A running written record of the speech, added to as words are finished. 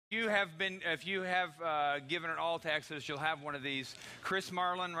If you have given it all to Exodus, you'll have one of these. Chris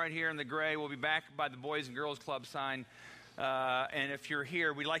Marlin right here in the gray will be back by the Boys and Girls Club sign. And if you're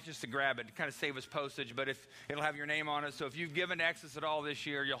here, we'd like just to grab it to kind of save us postage, but if it'll have your name on it. So if you've given to Exodus at all this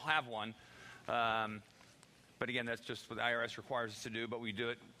year, you'll have one. But again, that's just what the IRS requires us to do, but we do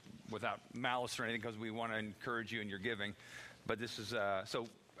it without malice or anything because we want to encourage you in your giving. But this is, so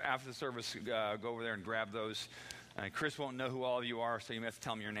after the service, go over there and grab those. Chris won't know who all of you are, so you have to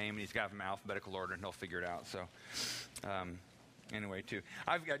tell him your name, and he's got them in alphabetical order, and he'll figure it out. So anyway, too,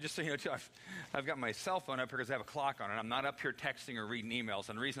 I've got, just so you know, too, I've got my cell phone up here because I have a clock on it. I'm not up here texting or reading emails,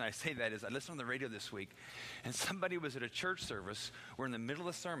 and the reason I say that is I listened on the radio this week, and somebody was at a church service where in the middle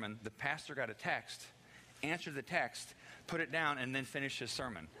of the sermon, the pastor got a text, answered the text, put it down, and then finished his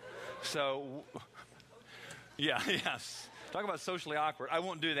sermon. So, yes. Talk about socially awkward. I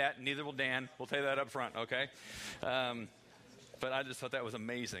won't do that. Neither will Dan. We'll tell you that up front, okay? But I just thought that was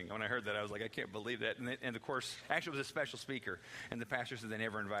amazing. When I heard that, I was like, I can't believe that. And of course, actually, it was a special speaker. And the pastor said they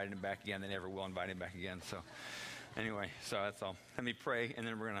never invited him back again. They never will invite him back again. So anyway, so that's all. Let me pray, and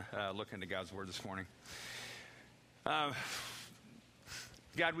then we're going to look into God's Word this morning. God,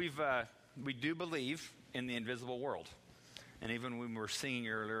 we do believe in the invisible world. And even when we were singing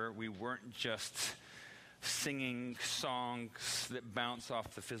earlier, we weren't just singing songs that bounce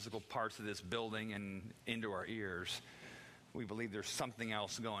off the physical parts of this building and into our ears. We believe there's something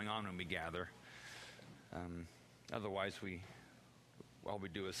else going on when we gather. Otherwise, all we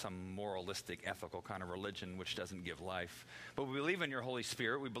do is some moralistic, ethical kind of religion which doesn't give life. But we believe in your Holy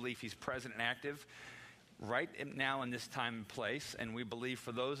Spirit. We believe he's present and active right now in this time and place. And we believe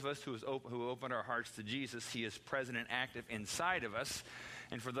for those of us who opened our hearts to Jesus, he is present and active inside of us.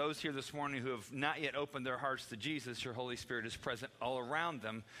 And for those here this morning who have not yet opened their hearts to Jesus, your Holy Spirit is present all around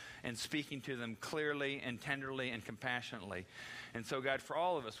them and speaking to them clearly and tenderly and compassionately. And so, God, for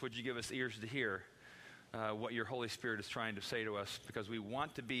all of us, would you give us ears to hear what your Holy Spirit is trying to say to us, because we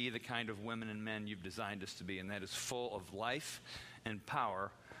want to be the kind of women and men you've designed us to be, and that is full of life and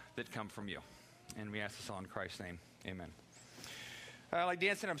power that come from you. And we ask this all in Christ's name. Amen. Like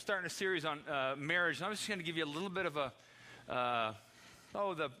Dan said, I'm starting a series on marriage. And I'm just going to give you a little bit of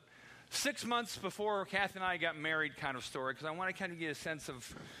the 6 months before Kathy and I got married kind of story, because I want to kind of get a sense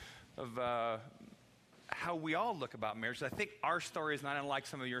of how we all look about marriage. I think our story is not unlike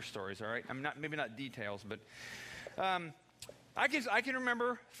some of your stories, all right? Maybe not details, but I can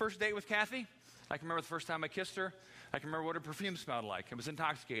remember first date with Kathy. I can remember the first time I kissed her. I can remember what her perfume smelled like. It was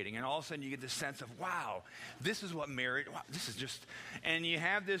intoxicating. And all of a sudden you get this sense of, wow, this is what marriage, wow, this is just, and you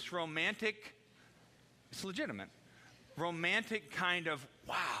have this romantic, it's legitimate, romantic kind of,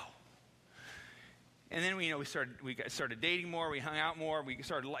 wow. And then we started dating more, we hung out more, we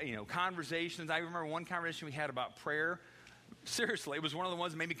started, conversations. I remember one conversation we had about prayer. Seriously, it was one of the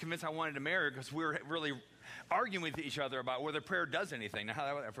ones that made me convinced I wanted to marry her, because we were really arguing with each other about whether prayer does anything. Now,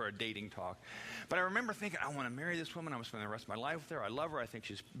 that was for a dating talk. But I remember thinking, I want to marry this woman. I want to spend the rest of my life with her. I love her. I think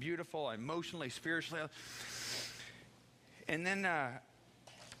she's beautiful, emotionally, spiritually. And then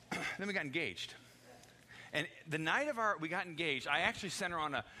we got engaged. And the night we got engaged, I actually sent her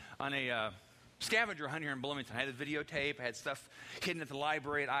on a scavenger hunt here in Bloomington. I had a videotape. I had stuff hidden at the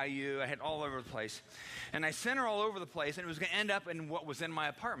library at IU. I had all over the place. And I sent her all over the place, and it was going to end up in what was in my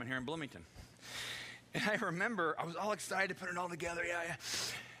apartment here in Bloomington. And I remember, I was all excited to put it all together. Yeah.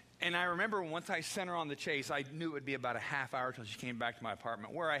 And I remember once I sent her on the chase, I knew it would be about a half hour till she came back to my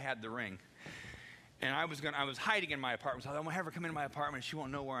apartment where I had the ring. And I was hiding in my apartment. So I thought, I'm going to have her come into my apartment and she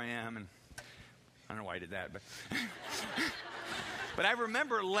won't know where I am. And I don't know why I did that, but but I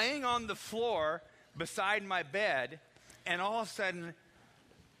remember laying on the floor beside my bed and all of a sudden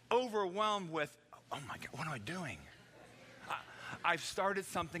overwhelmed with, oh my God, what am I doing? I've started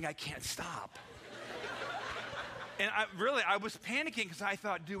something I can't stop. And I was panicking because I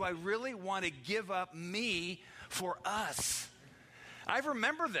thought, do I really want to give up me for us? I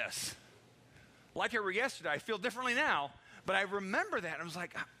remember this. Like it were yesterday. I feel differently now, but I remember that. I was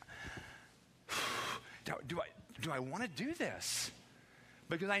like, do I want to do this?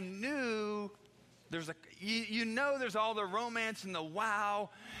 Because I knew there's there's all the romance and the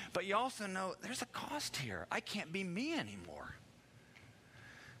wow, but you also know there's a cost here. I can't be me anymore.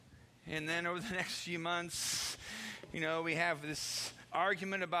 And then over the next few months, we have this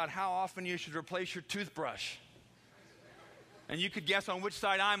argument about how often you should replace your toothbrush. And you could guess on which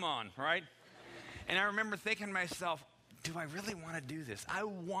side I'm on, right? And I remember thinking to myself, do I really want to do this? I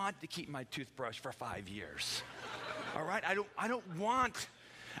want to keep my toothbrush for 5 years. All right? I don't want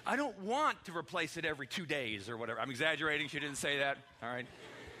to replace it every 2 days or whatever. I'm exaggerating. She didn't say that. All right?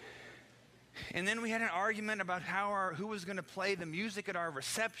 And then we had an argument about who was going to play the music at our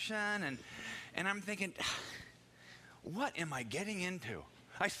reception. And I'm thinking, what am I getting into?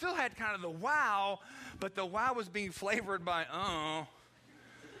 I still had kind of the wow, but the wow was being flavored by, oh.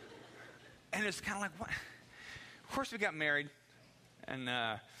 And it's kind of like, what? Of course we got married.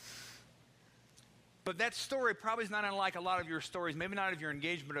 But that story probably is not unlike a lot of your stories, maybe not of your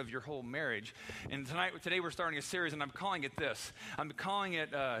engagement, of your whole marriage. And today we're starting a series, and I'm calling it this. I'm calling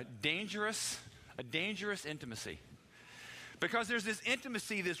it a dangerous intimacy. Because there's this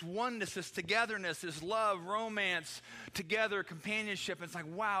intimacy, this oneness, this togetherness, this love, romance, together, companionship. And it's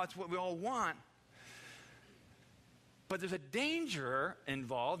like, wow, it's what we all want. But there's a danger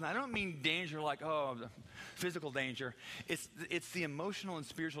involved, and I don't mean danger like, physical danger. It's the emotional and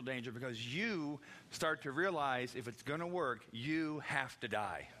spiritual danger, because you start to realize if it's going to work, you have to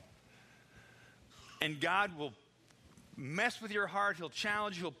die. And God will mess with your heart. He'll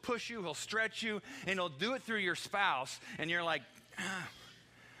challenge you. He'll push you. He'll stretch you. And he'll do it through your spouse. And you're like,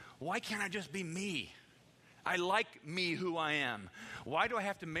 why can't I just be me? I like me who I am. Why do I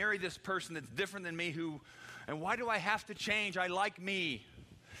have to marry this person that's different than me and why do I have to change? I like me.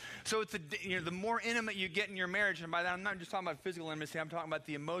 So it's the more intimate you get in your marriage, and by that I'm not just talking about physical intimacy, I'm talking about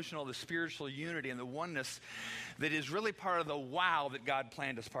the emotional, the spiritual unity, and the oneness that is really part of the wow that God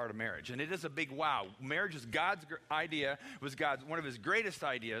planned as part of marriage. And it is a big wow. Marriage is God's idea, was God's one of his greatest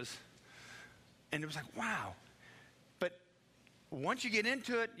ideas, and it was like, wow. But once you get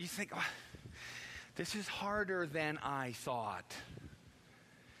into it, you think, this is harder than I thought.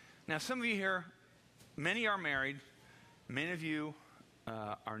 Now, some of you here, many are married. Many of you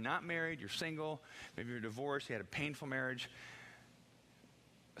are not married. You're single. Maybe you're divorced. You had a painful marriage.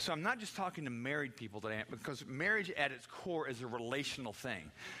 So I'm not just talking to married people today, because marriage at its core is a relational thing.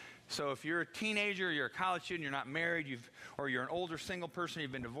 So if you're a teenager, you're a college student, you're not married, or you're an older single person,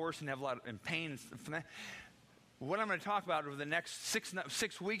 you've been divorced and have a lot of pain and stuff from that, what I'm going to talk about over the next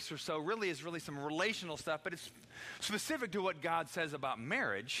six weeks or so really is some relational stuff, but it's specific to what God says about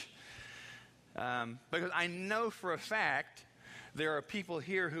marriage. Because I know for a fact there are people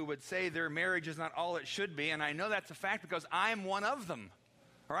here who would say their marriage is not all it should be, and I know that's a fact because I'm one of them,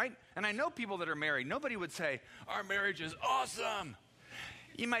 all right? And I know people that are married. Nobody would say, our marriage is awesome.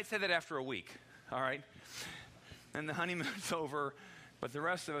 You might say that after a week, all right? And the honeymoon's over, but the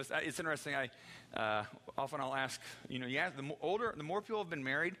rest of us, it's interesting. Often I'll ask, the more people have been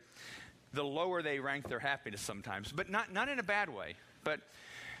married, the lower they rank their happiness sometimes, but not in a bad way. But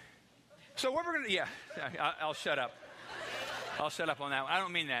so what we're going to, I'll shut up. I'll shut up on that one. I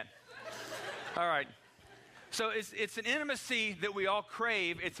don't mean that. All right. So it's an intimacy that we all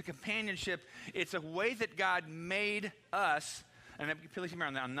crave. It's a companionship. It's a way that God made us. And please hear me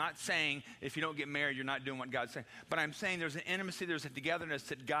on that. I'm not saying if you don't get married, you're not doing what God's saying. But I'm saying there's an intimacy, there's a togetherness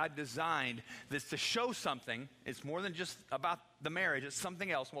that God designed that's to show something. It's more than just about the marriage. It's something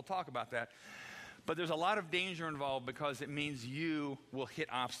else. And we'll talk about that. But there's a lot of danger involved because it means you will hit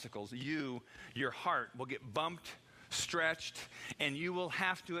obstacles. Your heart will get bumped, stretched, and you will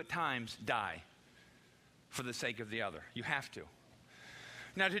have to at times die for the sake of the other. You have to.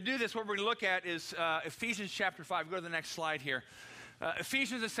 Now, to do this, what we're going to look at is Ephesians chapter 5. Go to the next slide here.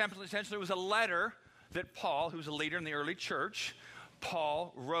 Ephesians essentially was a letter that Paul, who was a leader in the early church,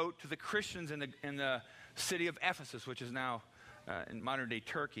 Paul wrote to the Christians in the city of Ephesus, which is now in modern-day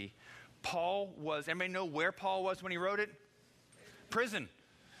Turkey. Anybody know where Paul was when he wrote it? Prison.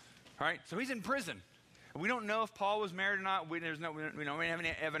 All right, so he's in prison. We don't know if Paul was married or not. We don't have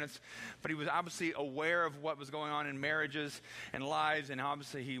any evidence, but he was obviously aware of what was going on in marriages and lives, and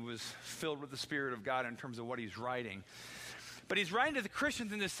obviously he was filled with the Spirit of God in terms of what he's writing. But he's writing to the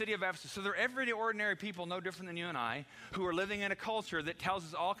Christians in the city of Ephesus. So they're everyday, ordinary people, no different than you and I, who are living in a culture that tells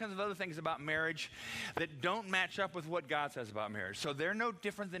us all kinds of other things about marriage that don't match up with what God says about marriage. So they're no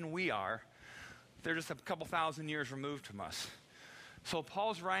different than we are. They're just a couple thousand years removed from us. So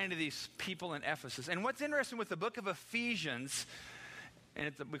Paul's writing to these people in Ephesus. And what's interesting with the book of Ephesians,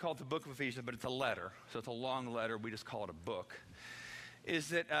 and we call it the book of Ephesians, but it's a letter. So it's a long letter. We just call it a book. Is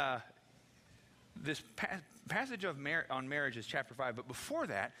that this passage on marriage is chapter 5. But before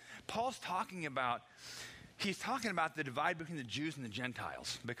that, Paul's talking about the divide between the Jews and the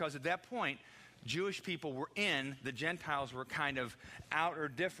Gentiles. Because at that point, Jewish people were in, the Gentiles were kind of out or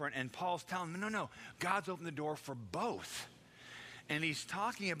different. And Paul's telling them, no, God's opened the door for both. And he's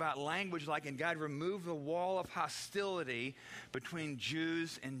talking about language like, and God removed the wall of hostility between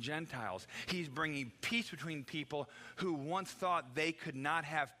Jews and Gentiles. He's bringing peace between people who once thought they could not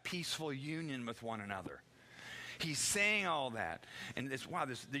have peaceful union with one another. He's saying all that. And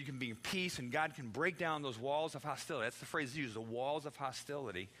you can be in peace and God can break down those walls of hostility. That's the phrase he uses, the walls of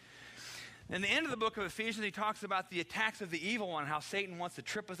hostility. In the end of the book of Ephesians, he talks about the attacks of the evil one, how Satan wants to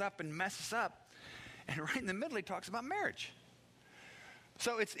trip us up and mess us up. And right in the middle, he talks about marriage.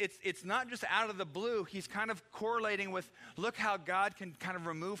 So it's not just out of the blue. He's kind of correlating with, look how God can kind of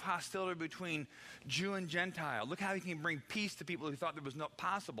remove hostility between Jew and Gentile. Look how he can bring peace to people who thought that was not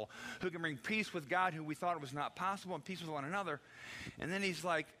possible, who can bring peace with God who we thought it was not possible, and peace with one another. And then he's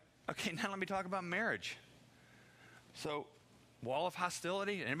like, okay, now let me talk about marriage. So, wall of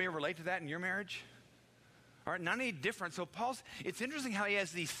hostility, anybody relate to that in your marriage? All right, not any different. So it's interesting how he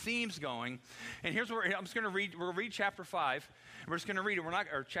has these themes going. And here's where I'm just going to read. We'll read chapter 5. We're just going to read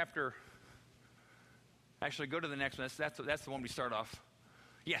it. Actually, go to the next one. That's the one we start off.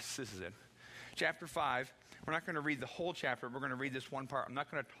 Yes, this is it. Chapter 5. We're not going to read the whole chapter. We're going to read this one part. I'm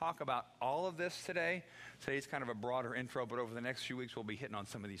not going to talk about all of this today. Today's kind of a broader intro, but over the next few weeks, we'll be hitting on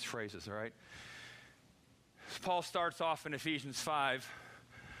some of these phrases, all right? Paul starts off in Ephesians 5,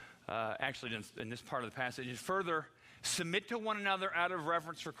 actually in this part of the passage, and further, submit to one another out of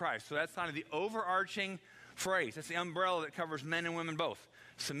reverence for Christ. So that's kind of the overarching phrase. That's the umbrella that covers men and women both.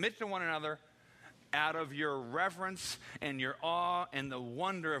 Submit to one another out of your reverence and your awe and the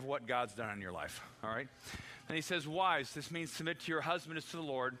wonder of what God's done in your life, all right? And he says, wives, this means submit to your husband as to the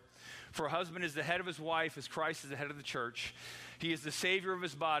Lord. For a husband is the head of his wife, as Christ is the head of the church. He is the Savior of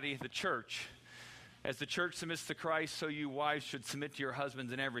his body, the church. As the church submits to Christ, so you wives should submit to your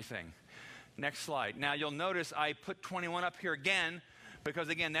husbands in everything. Next slide. Now you'll notice I put 21 up here again, because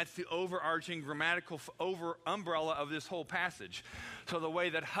again, that's the overarching grammatical umbrella of this whole passage. So the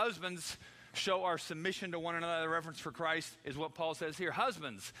way that husbands show our submission to one another, reverence for Christ, is what Paul says here.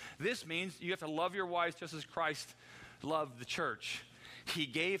 Husbands, this means you have to love your wives just as Christ loved the church. He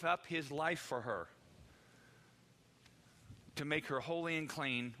gave up his life for her, to make her holy and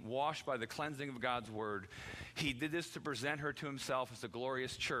clean, washed by the cleansing of God's word. He did this to present her to himself as a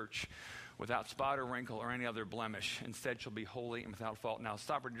glorious church without spot or wrinkle or any other blemish. Instead, she'll be holy and without fault. Now,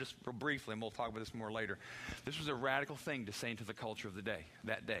 stop her just real briefly, and we'll talk about this more later. This was a radical thing to say into the culture of the day,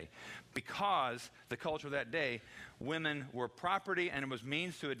 that day. Because the culture of that day, women were property, and it was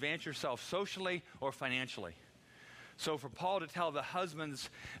means to advance yourself socially or financially. So for Paul to tell the husbands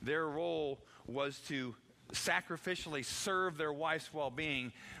their role was to sacrificially serve their wife's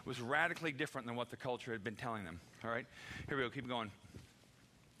well-being was radically different than what the culture had been telling them. All right? Here we go. Keep going.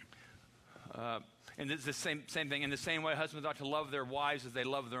 And it's the same thing. In the same way, husbands ought to love their wives as they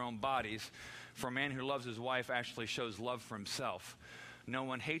love their own bodies. For a man who loves his wife actually shows love for himself. No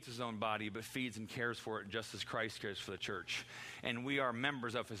one hates his own body, but feeds and cares for it just as Christ cares for the church. And we are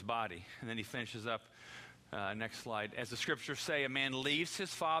members of his body. And then he finishes up. Next slide. As the scriptures say, a man leaves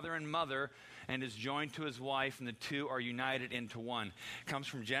his father and mother and is joined to his wife, and the two are united into one. It comes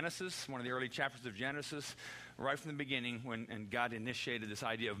from Genesis, one of the early chapters of Genesis, right from the beginning when God initiated this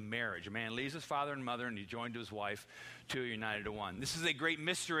idea of marriage. A man leaves his father and mother and he's joined to his wife, two are united to one. This is a great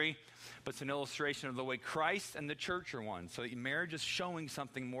mystery, but it's an illustration of the way Christ and the church are one. So marriage is showing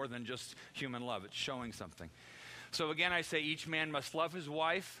something more than just human love. It's showing something. So again, I say each man must love his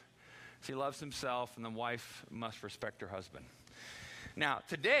wife as he loves himself, and the wife must respect her husband. Now,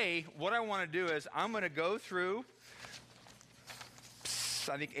 today, what I want to do is I'm going to go through,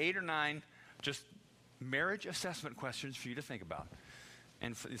 I think, 8 or 9 just marriage assessment questions for you to think about.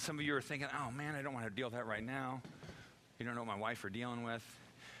 And some of you are thinking, oh man, I don't want to deal with that right now. You don't know what my wife are dealing with.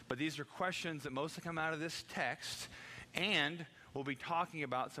 But these are questions that mostly come out of this text, and we'll be talking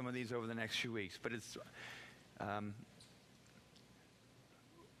about some of these over the next few weeks. But it's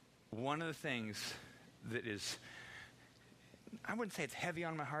one of the things that is, I wouldn't say it's heavy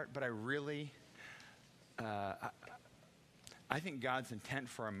on my heart, but I really, I think God's intent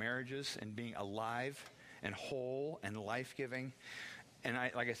for our marriages and being alive and whole and life-giving, and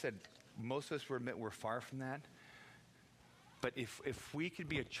like I said, most of us will admit we're far from that. But if we could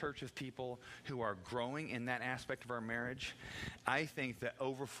be a church of people who are growing in that aspect of our marriage, I think the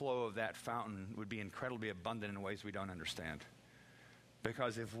overflow of that fountain would be incredibly abundant in ways we don't understand.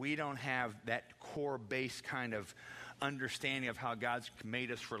 Because if we don't have that core base kind of understanding of how God's made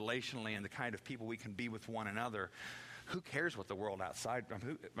us relationally and the kind of people we can be with one another, who cares what the world outside,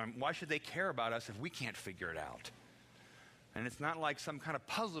 why should they care about us if we can't figure it out? And it's not like some kind of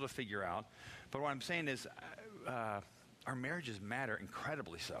puzzle to figure out, but what I'm saying is our marriages matter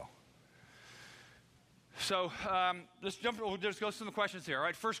incredibly so. So we'll just go through some questions here. All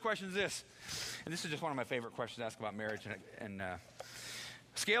right, first question is this, and this is just one of my favorite questions to ask about marriage. And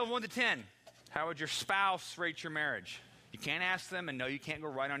scale of 1 to 10, how would your spouse rate your marriage? You can't ask them, and no, you can't go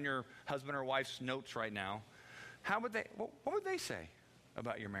right on your husband or wife's notes right now. What would they say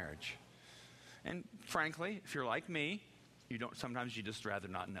about your marriage? And frankly, if you're like me, sometimes you just rather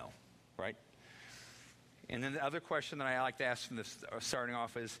not know, right? And then the other question that I like to ask from this starting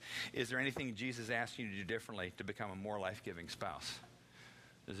off is there anything Jesus asked you to do differently to become a more life-giving spouse?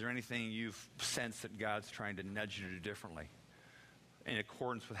 Is there anything you've sensed that God's trying to nudge you to do differently in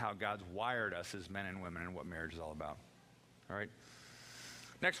accordance with how God's wired us as men and women and what marriage is all about? All right?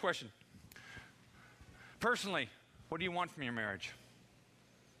 Next question. Personally, what do you want from your marriage?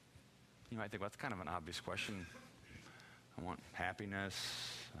 You might think, well, that's kind of an obvious question. I want happiness,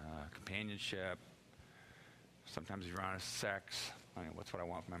 companionship. Sometimes if you're honest, sex. I mean, what's what I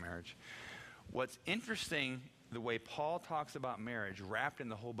want from my marriage? What's interesting, the way Paul talks about marriage, wrapped in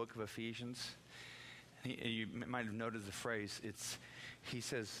the whole book of Ephesians, you might have noted the phrase, he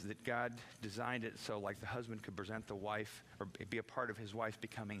says that God designed it so like the husband could present the wife or be a part of his wife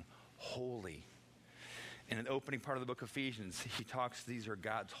becoming holy. In the opening part of the book of Ephesians, he talks,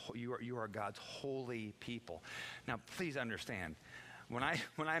 you are God's holy people. Now, please understand, when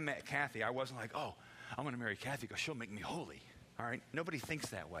I met Kathy, I wasn't like, oh, I'm going to marry Kathy because she'll make me holy. All right? Nobody thinks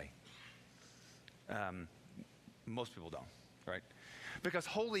that way. Most people don't, right? Because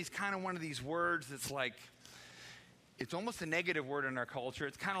holy is kind of one of these words that's like, it's almost a negative word in our culture.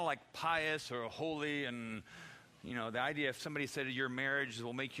 It's kind of like pious or holy, and the idea if somebody said your marriage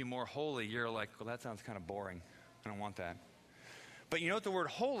will make you more holy, you're like, well, that sounds kind of boring. I don't want that. But you know what the word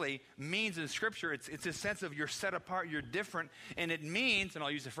holy means in Scripture? It's a sense of you're set apart, you're different, and it means, and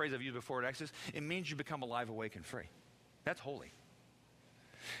I'll use the phrase I've used before at Exodus, it means you become alive, awake, and free. That's holy.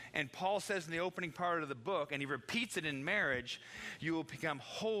 And Paul says in the opening part of the book, and he repeats it in marriage, you will become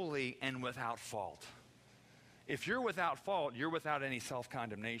holy and without fault. If you're without fault, you're without any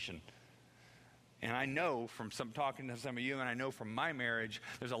self-condemnation. And I know from talking to some of you, and I know from my marriage,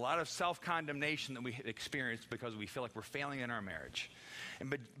 there's a lot of self-condemnation that we experience because we feel like we're failing in our marriage.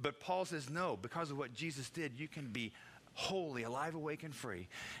 But Paul says, no, because of what Jesus did, you can be holy, alive, awake, and free.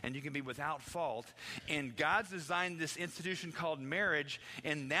 And you can be without fault. And God's designed this institution called marriage,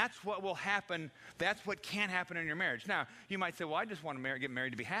 and that's what will happen. That's what can happen in your marriage. Now, you might say, well, I just want to get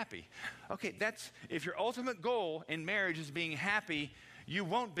married to be happy. Okay, if your ultimate goal in marriage is being happy, you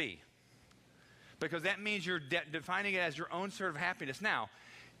won't be. Because that means you're defining it as your own sort of happiness. Now,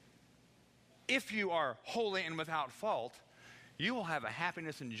 if you are holy and without fault, you will have a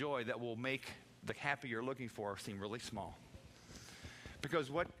happiness and joy that will make the happy you're looking for seem really small. Because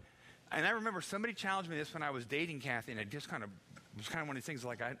and I remember somebody challenged me this when I was dating Kathy, and it was kind of one of these things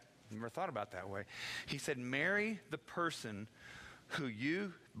like I never thought about that way. He said, marry the person who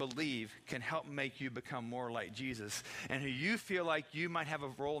you believe can help make you become more like Jesus, and who you feel like you might have a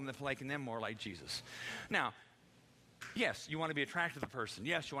role in making them more like Jesus. Now, yes, you want to be attracted to the person.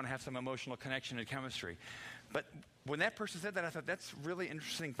 Yes, you want to have some emotional connection and chemistry. But when that person said that, I thought, that's a really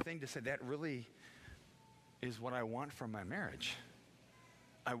interesting thing to say. That really is what I want from my marriage.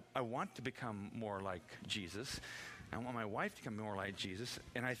 I want to become more like Jesus. I want my wife to become more like Jesus.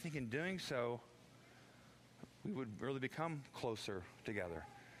 And I think in doing so, we would really become closer together.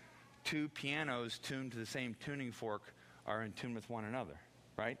 Two pianos tuned to the same tuning fork are in tune with one another,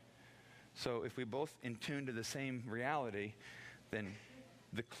 right? So if we both in tune to the same reality, then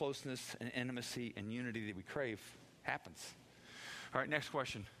the closeness and intimacy and unity that we crave happens. All right, next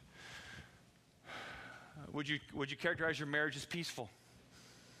question. Would you characterize your marriage as peaceful?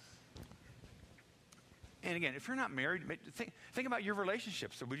 And again, if you're not married, think about your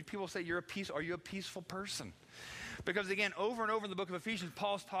relationships. So would people say are you a peaceful person? Because again, over and over in the book of Ephesians,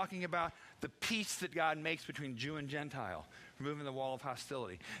 Paul's talking about the peace that God makes between Jew and Gentile, removing the wall of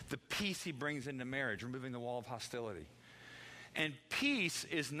hostility. The peace he brings into marriage, removing the wall of hostility. And peace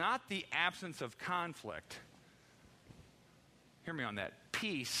is not the absence of conflict. Hear me on that.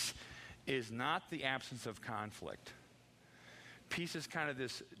 Peace is not the absence of conflict. Peace is kind of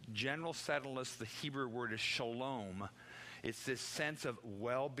this general settledness. The Hebrew word is shalom. It's this sense of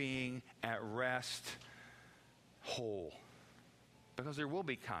well-being, at rest, whole. Because there will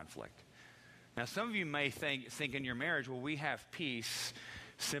be conflict. Now, some of you may think in your marriage, well, we have peace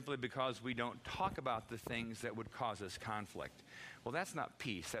simply because we don't talk about the things that would cause us conflict. Well, that's not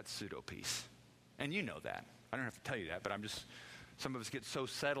peace. That's pseudo-peace. And you know that. I don't have to tell you that, but some of us get so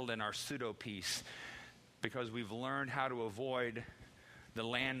settled in our pseudo-peace because we've learned how to avoid the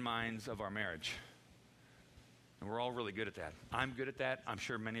landmines of our marriage. And we're all really good at that. I'm good at that. I'm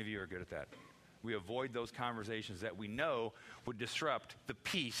sure many of you are good at that. We avoid those conversations that we know would disrupt the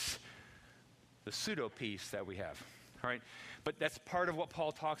peace, the pseudo-peace that we have. All right? But that's part of what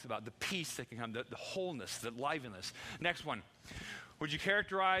Paul talks about, the peace that can come, the wholeness, the liveliness. Next one. Would you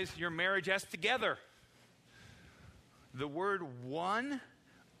characterize your marriage as together? The word one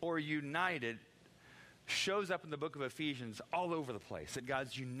or united shows up in the book of Ephesians all over the place, that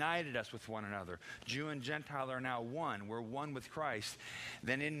God's united us with one another. Jew and Gentile are now one. We're one with Christ.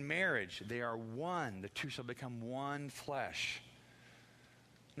 Then in marriage, they are one. The two shall become one flesh.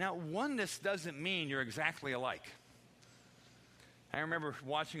 Now, oneness doesn't mean you're exactly alike. I remember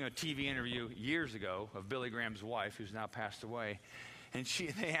watching a TV interview years ago of Billy Graham's wife, who's now passed away, and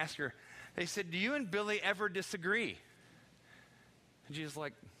they asked her, they said, "Do you and Billy ever disagree?" And she's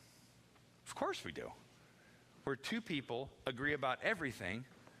like, "Of course we do. Where two people agree about everything,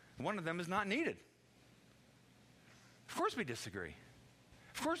 one of them is not needed. Of course we disagree.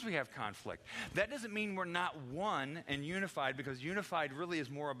 Of course we have conflict. That doesn't mean we're not one and unified, because unified really is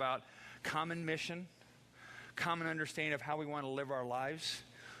more about common mission, common understanding of how we want to live our lives.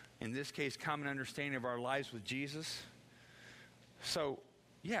 In this case, common understanding of our lives with Jesus. So,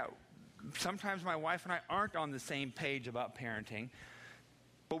 yeah, sometimes my wife and I aren't on the same page about parenting,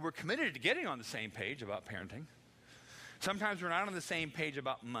 but we're committed to getting on the same page about parenting. Sometimes we're not on the same page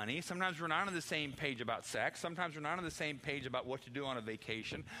about money. Sometimes we're not on the same page about sex. Sometimes we're not on the same page about what to do on a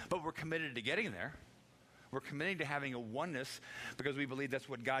vacation, but we're committed to getting there. We're committed to having a oneness because we believe that's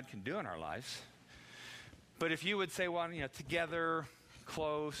what God can do in our lives. But if you would say, well, together,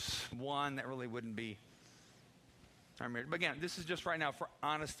 close, one, that really wouldn't be our marriage. But again, this is just right now for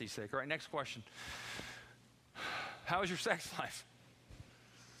honesty's sake. All right, next question. How is your sex life?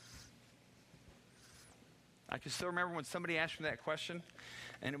 I can still remember when somebody asked me that question,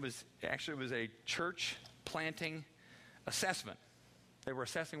 and it was a church planting assessment. They were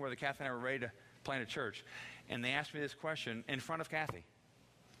assessing whether Kathy and I were ready to plant a church, and they asked me this question in front of Kathy.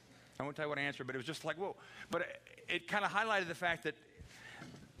 I won't tell you what I answered, but it was just like, whoa. But it kind of highlighted the fact that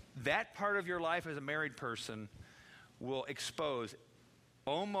that part of your life as a married person will expose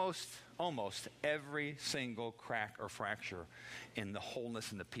almost every single crack or fracture in the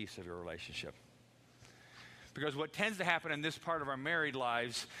wholeness and the peace of your relationship. Because what tends to happen in this part of our married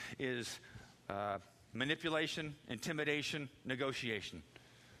lives is manipulation, intimidation, negotiation,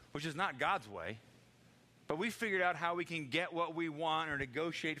 which is not God's way. But we figured out how we can get what we want or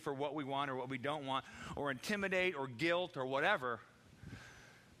negotiate for what we want or what we don't want or intimidate or guilt or whatever.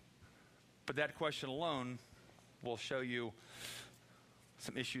 But that question alone will show you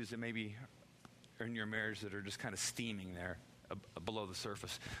some issues that maybe are in your marriage that are just kind of steaming there below the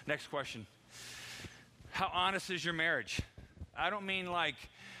surface. Next question. How honest is your marriage? I don't mean like,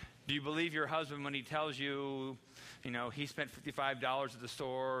 do you believe your husband when he tells you, he spent $55 at the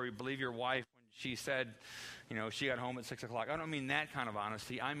store, or you believe your wife when she said, she got home at 6 o'clock. I don't mean that kind of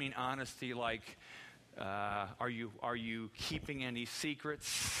honesty. I mean honesty like, are you keeping any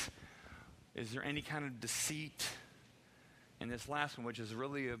secrets? Is there any kind of deceit? And this last one, which is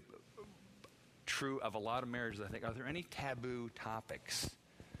really true of a lot of marriages, I think, are there any taboo topics?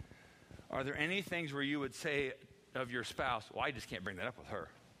 Are there any things where you would say of your spouse, well, I just can't bring that up with her.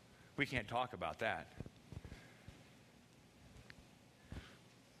 We can't talk about that.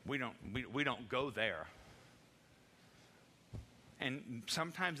 We don't go there. And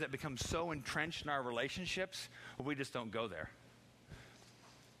sometimes that becomes so entrenched in our relationships, we just don't go there.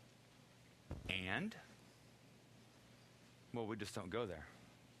 And, we just don't go there.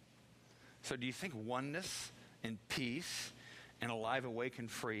 So do you think oneness and peace and alive, awake, and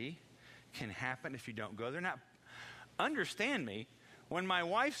free can happen if you don't go there? Now, understand me, when my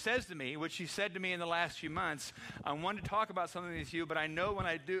wife says to me, which she said to me in the last few months, I wanted to talk about something with you, but I know when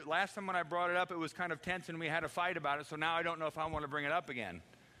I do, last time when I brought it up, it was kind of tense and we had a fight about it, so now I don't know if I want to bring it up again.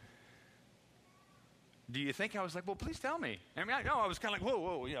 Do you think I was like, well, please tell me? I was kind of like,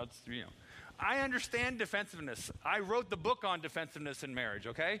 whoa, I understand defensiveness. I wrote the book on defensiveness in marriage,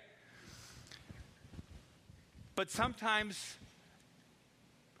 okay? But sometimes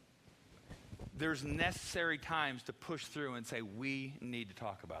there's necessary times to push through and say, we need to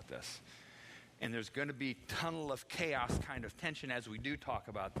talk about this. And there's going to be tunnel of chaos kind of tension as we do talk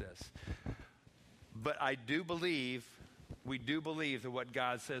about this. But we do believe that what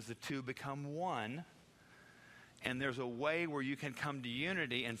God says, the two become one. And there's a way where you can come to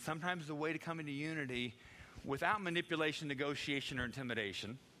unity. And sometimes the way to come into unity without manipulation, negotiation, or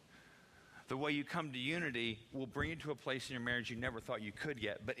intimidation, the way you come to unity will bring you to a place in your marriage you never thought you could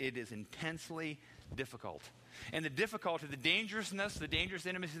get, but it is intensely difficult. And the difficulty, the dangerous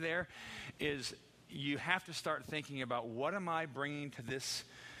intimacy there is you have to start thinking about what am I bringing to this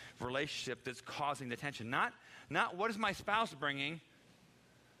relationship that's causing the tension. Not what is my spouse bringing,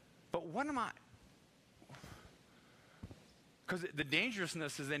 but what am I? Because the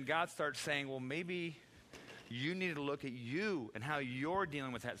dangerousness is then God starts saying, well, maybe you need to look at you and how you're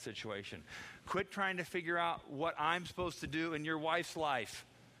dealing with that situation. Quit trying to figure out what I'm supposed to do in your wife's life.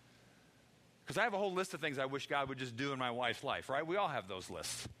 Because I have a whole list of things I wish God would just do in my wife's life, right? We all have those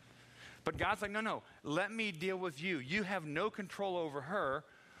lists. But God's like, no, let me deal with you. You have no control over her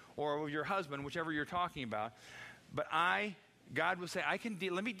or over your husband, whichever you're talking about. But God will say,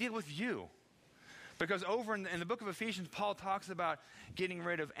 let me deal with you. Because over in the book of Ephesians, Paul talks about getting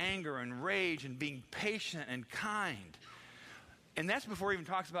rid of anger and rage and being patient and kind. And that's before he even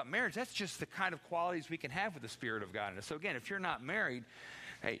talks about marriage. That's just the kind of qualities we can have with the Spirit of God in us. So again, if you're not married,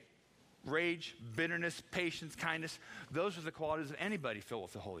 hey, rage, bitterness, patience, kindness, those are the qualities of anybody filled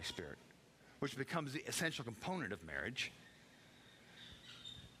with the Holy Spirit, which becomes the essential component of marriage.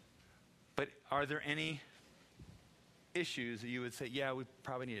 But are there any issues that you would say, yeah, we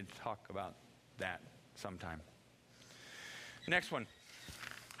probably need to talk about that sometime? Next one.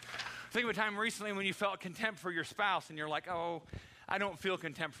 Think of a time recently when you felt contempt for your spouse and you're like, oh, I don't feel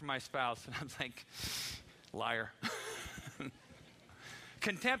contempt for my spouse. And I was like, liar.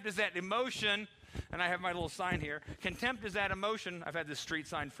 Contempt is that emotion, and I have my little sign here. Contempt is that emotion. I've had this street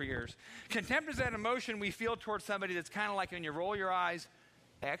sign for years. Contempt is that emotion we feel towards somebody that's kind of like when you roll your eyes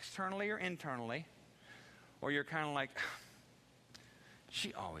externally or internally, or you're kind of like,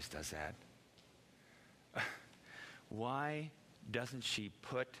 she always does that. Why doesn't she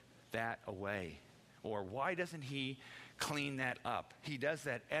put that away? Or why doesn't he clean that up? He does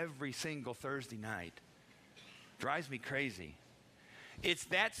that every single Thursday night. Drives me crazy. It's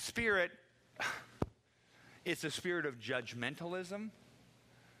that spirit. It's a spirit of judgmentalism.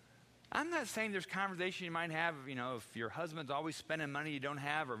 I'm not saying there's conversation you might have, if your husband's always spending money you don't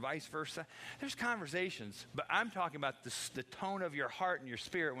have or vice versa. There's conversations. But I'm talking about the tone of your heart and your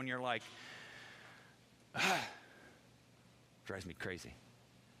spirit when you're like, drives me crazy.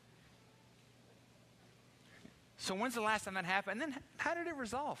 So when's the last time that happened? And then how did it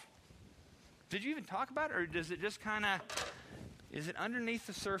resolve? Did you even talk about it? Or does it just is it underneath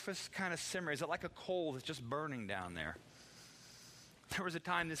the surface kind of simmer? Is it like a coal that's just burning down there? There was a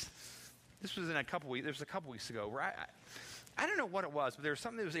time, this was in a couple weeks ago, where I don't know what it was, but there was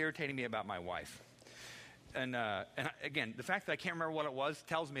something that was irritating me about my wife. And again, the fact that I can't remember what it was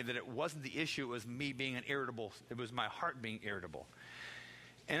tells me that it wasn't the issue, it was me being it was my heart being irritable.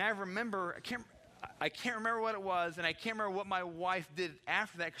 And I remember, I can't remember what it was, and I can't remember what my wife did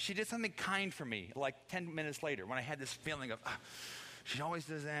after that, because she did something kind for me like 10 minutes later when I had this feeling of, she always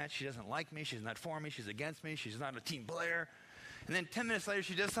does that, she doesn't like me, she's not for me, she's against me, she's not a team player. And then 10 minutes later,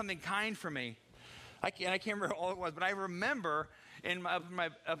 she does something kind for me. I can't remember all it was, but I remember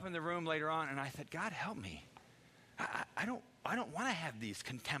up in the room later on, and I said, God, help me. I don't want to have these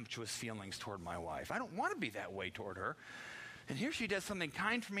contemptuous feelings toward my wife. I don't want to be that way toward her. And here she does something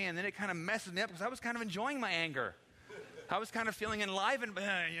kind for me, and then it kind of messes me up because I was kind of enjoying my anger. I was kind of feeling enlivened, but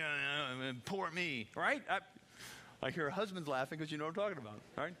poor me, right? I hear her husband's laughing because you know what I'm talking about,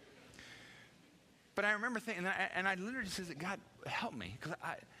 right? But I remember thinking, and I literally said, God, help me, because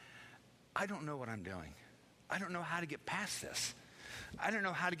I don't know what I'm doing. I don't know how to get past this. I don't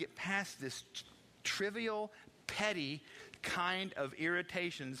know how to get past this trivial, petty kind of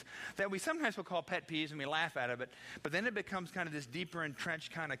irritations that we sometimes will call pet peeves and we laugh at it, but then it becomes kind of this deeper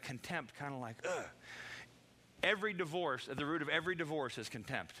entrenched kind of contempt, kind of like, ugh. Every divorce, at the root of every divorce is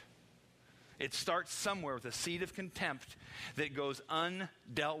contempt. It starts somewhere with a seed of contempt that goes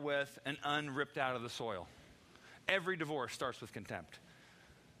undealt with and unripped out of the soil. Every divorce starts with contempt.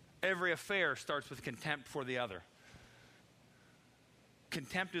 Every affair starts with contempt for the other.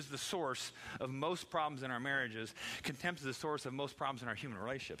 Contempt is the source of most problems in our marriages. Contempt is the source of most problems in our human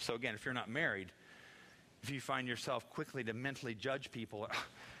relationships. So again, if you're not married, if you find yourself quickly to mentally judge people,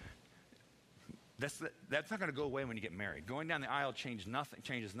 that's not going to go away when you get married. Going down the aisle changes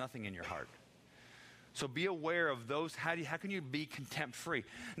nothing in your heart. So be aware of those. How can you be contempt-free?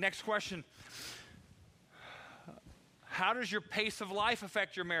 Next question. How does your pace of life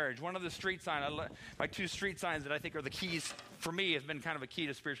affect your marriage? One of the street signs, my two street signs that I think are the keys for me, has been kind of a key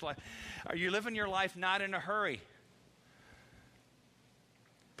to spiritual life. Are you living your life not in a hurry?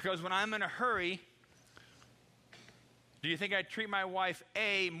 Because when I'm in a hurry, do you think I treat my wife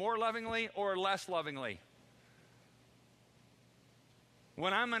A, more lovingly or less lovingly?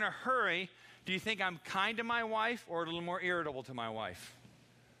 When I'm in a hurry, do you think I'm kind to my wife or a little more irritable to my wife?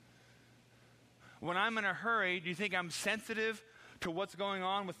 When I'm in a hurry, do you think I'm sensitive to what's going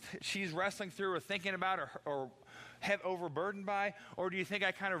on with she's wrestling through or thinking about or have overburdened by? Or do you think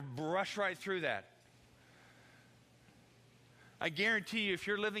I kind of brush right through that? I guarantee you, if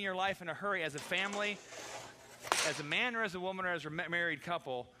you're living your life in a hurry as a family, as a man or as a woman or as a married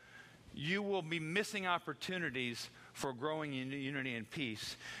couple, you will be missing opportunities for growing in unity and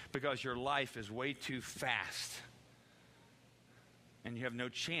peace because your life is way too fast. and you have no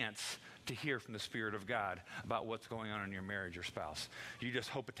chance to hear from the Spirit of God about what's going on in your marriage or spouse. You just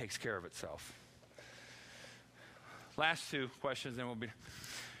hope it takes care of itself. Last two questions, then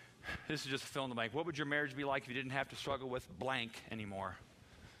this is just a fill in the blank. What would your marriage be like if you didn't have to struggle with blank anymore?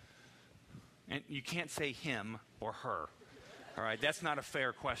 And you can't say him or her. All right, that's not a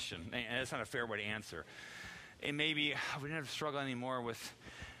fair question. That's not a fair way to answer. And maybe we don't have to struggle anymore with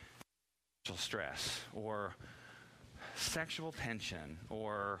financial stress or sexual tension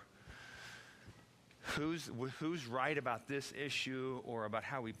or who's right about this issue or about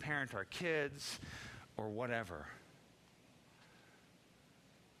how we parent our kids or whatever.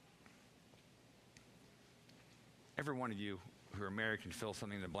 Every one of you who are married can fill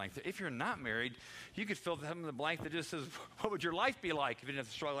something in the blank. If you're not married, you could fill something in the blank that just says, what would your life be like if you didn't have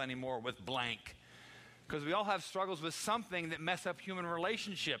to struggle anymore with blank? Because we all have struggles with something that mess up human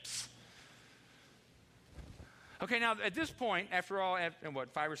relationships. Okay, now at this point, after all,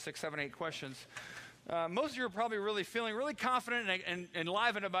 5 or 6, 7, 8 questions, most of you are probably really feeling really confident and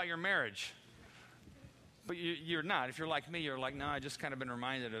enlivened about your marriage. But you're not. If you're like me, you're like, no, I just kind of been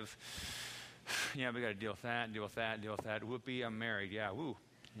reminded of, we got to deal with that, and deal with that, and deal with that. Whoopee, I'm married. Yeah, woo,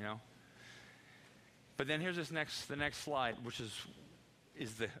 But then here's the next slide, which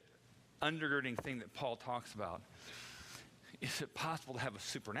is the undergirding thing that Paul talks about. Is it possible to have a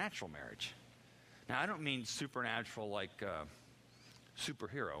supernatural marriage? Now, I don't mean supernatural like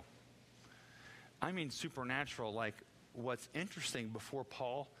superhero. I mean supernatural like what's interesting before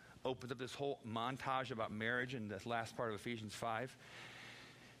Paul opens up this whole montage about marriage in the last part of Ephesians 5.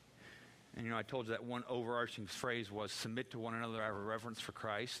 And I told you that one overarching phrase was submit to one another out of reverence for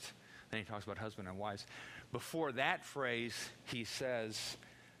Christ. Then he talks about husband and wives. Before that phrase, he says,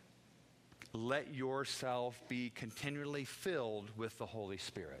 let yourself be continually filled with the Holy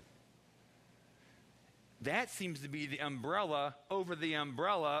Spirit. That seems to be the umbrella over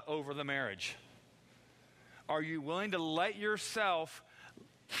the marriage. Are you willing to let yourself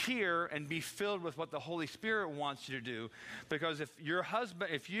hear and be filled with what the Holy Spirit wants you to do? Because if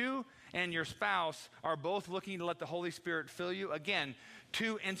you and your spouse are both looking to let the Holy Spirit fill you, again,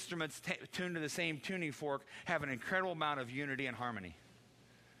 two instruments tuned to the same tuning fork have an incredible amount of unity and harmony.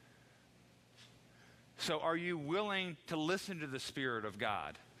 So are you willing to listen to the Spirit of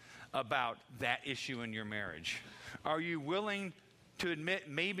God about that issue in your marriage? Are you willing to admit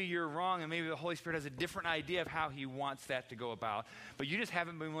maybe you're wrong and maybe the Holy Spirit has a different idea of how he wants that to go about, but you just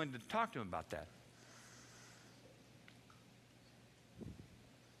haven't been willing to talk to him about that?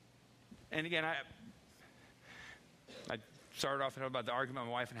 And again, I started off about the argument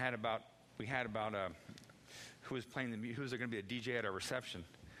my wife and we had about who was going to be a DJ at our reception.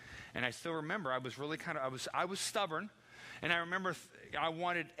 And I still remember I was really I was stubborn, and I remember I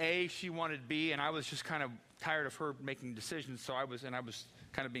wanted A, she wanted B, and I was just kind of tired of her making decisions. So I was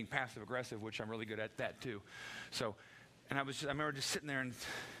kind of being passive aggressive, which I'm really good at that too. So, and I remember just sitting there, and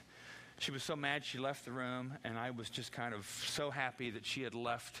she was so mad she left the room, and I was just kind of so happy that she had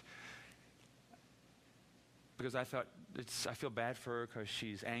left, because I thought I feel bad for her because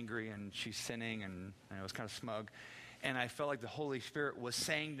she's angry and she's sinning, and I was kind of smug. And I felt like the Holy Spirit was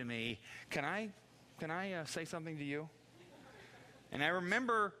saying to me, can I say something to you? And I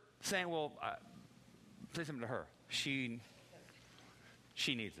remember saying, well, say something to her. She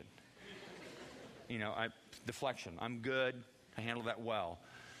needs it. Deflection. I'm good. I handle that well.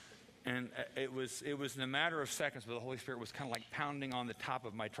 And it was in a matter of seconds where the Holy Spirit was kind of like pounding on the top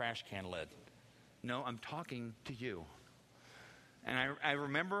of my trash can lid. No, I'm talking to you. And I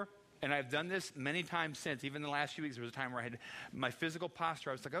remember, and I've done this many times since, even the last few weeks, there was a time where I had my physical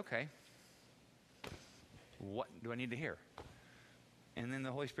posture. I was like, okay, what do I need to hear? And then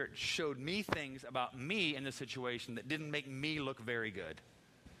the Holy Spirit showed me things about me in the situation that didn't make me look very good.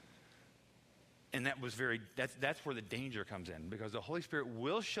 And that's where the danger comes in, because the Holy Spirit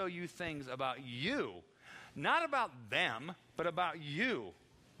will show you things about you, not about them, but about you,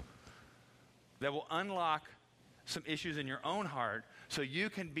 that will unlock some issues in your own heart so you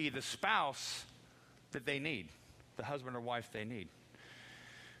can be the spouse that they need, the husband or wife they need.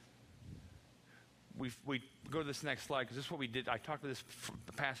 We go to this next slide, because this is what we did. I talked about this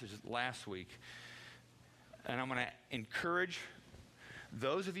passage last week. And I'm going to encourage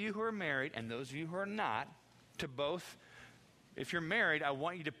those of you who are married and those of you who are not to both. If you're married, I'm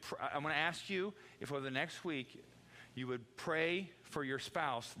going to ask you if over the next week you would pray for your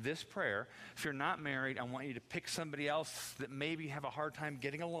spouse this prayer. If you're not married, I want you to pick somebody else that maybe you have a hard time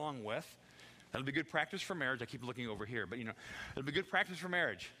getting along with. That'll be good practice for marriage. I keep looking over here, but it'll be good practice for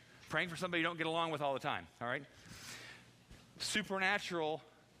marriage. Praying for somebody you don't get along with all the time, all right? Supernatural,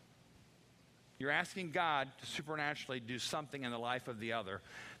 You're asking God to supernaturally do something in the life of the other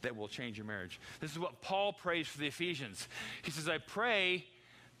that will change your marriage. This is what Paul prays for the Ephesians. He says, I pray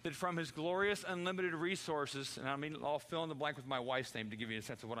that from his glorious unlimited resources, and I'll fill in the blank with my wife's name to give you a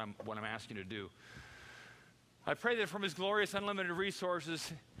sense of what I'm asking you to do. I pray that from his glorious unlimited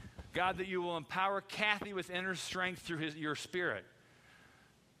resources, God, that you will empower Kathy with inner strength through your Spirit.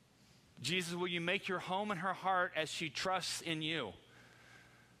 Jesus, will you make your home in her heart as she trusts in you?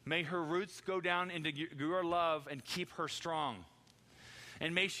 May her roots go down into your love and keep her strong.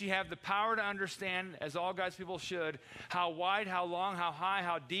 And may she have the power to understand, as all God's people should, how wide, how long, how high,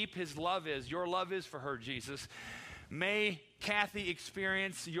 how deep his love is. Your love is for her, Jesus. May Kathy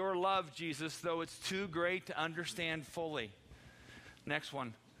experience your love, Jesus, though it's too great to understand fully. Next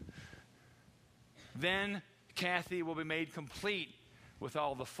one. Then Kathy will be made complete with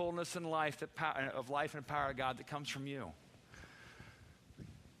all the fullness and life and power of God that comes from you.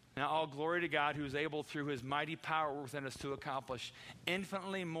 Now, all glory to God who is able through his mighty power within us to accomplish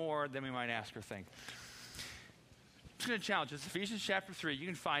infinitely more than we might ask or think. I'm just going to challenge this. Ephesians chapter 3, you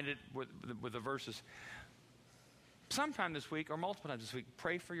can find it with the verses. Sometime this week or multiple times this week,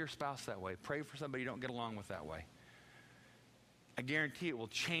 pray for your spouse that way. Pray for somebody you don't get along with that way. I guarantee it will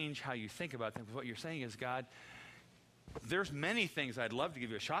change how you think about things. What you're saying is, God, there's many things I'd love to give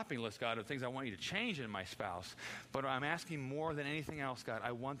you a shopping list, God, of things I want you to change in my spouse. But I'm asking more than anything else, God.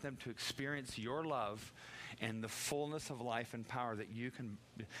 I want them to experience your love and the fullness of life and power that you can.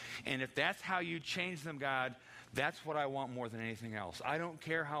 And if that's how you change them, God, that's what I want more than anything else. I don't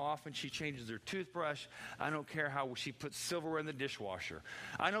care how often she changes her toothbrush. I don't care how she puts silverware in the dishwasher.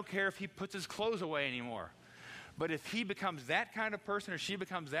 I don't care if he puts his clothes away anymore. But if he becomes that kind of person or she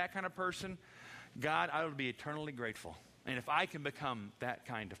becomes that kind of person, God, I will be eternally grateful. And if I can become that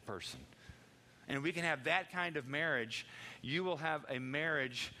kind of person, and we can have that kind of marriage, you will have a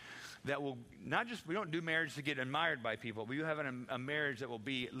marriage that will not just, we don't do marriage to get admired by people, but you have a marriage that will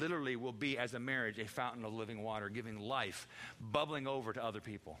be, literally will be as a marriage, a fountain of living water, giving life, bubbling over to other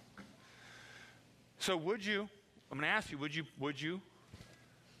people. So I'm going to ask you, would you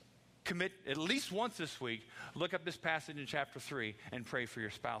commit at least once this week, look up this passage in chapter 3 and pray for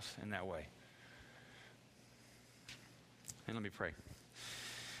your spouse in that way? And let me pray.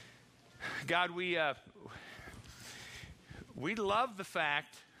 God, we love the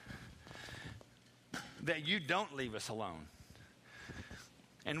fact that you don't leave us alone.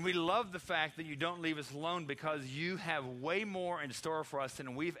 And we love the fact that you don't leave us alone because you have way more in store for us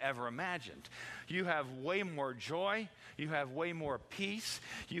than we've ever imagined. You have way more joy. You have way more peace.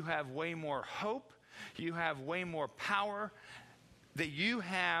 You have way more hope. You have way more power that you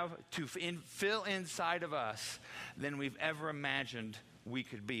have to fill inside of us than we've ever imagined we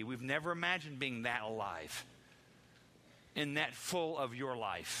could be. We've never imagined being that alive and that full of your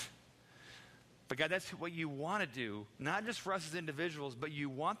life. But God, that's what you want to do, not just for us as individuals, but you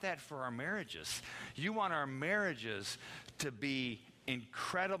want that for our marriages. You want our marriages to be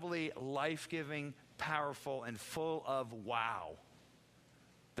incredibly life-giving, powerful, and full of wow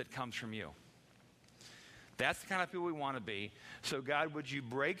that comes from you. That's the kind of people we want to be. So God, would you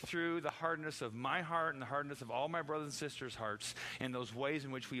break through the hardness of my heart and the hardness of all my brothers and sisters' hearts in those ways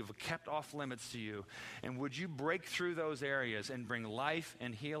in which we have kept off limits to you? And would you break through those areas and bring life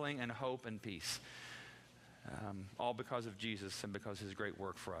and healing and hope and peace? All because of Jesus and because of his great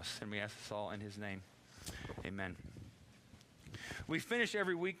work for us. And we ask this all in his name. Amen. We finish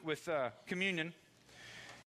every week with communion.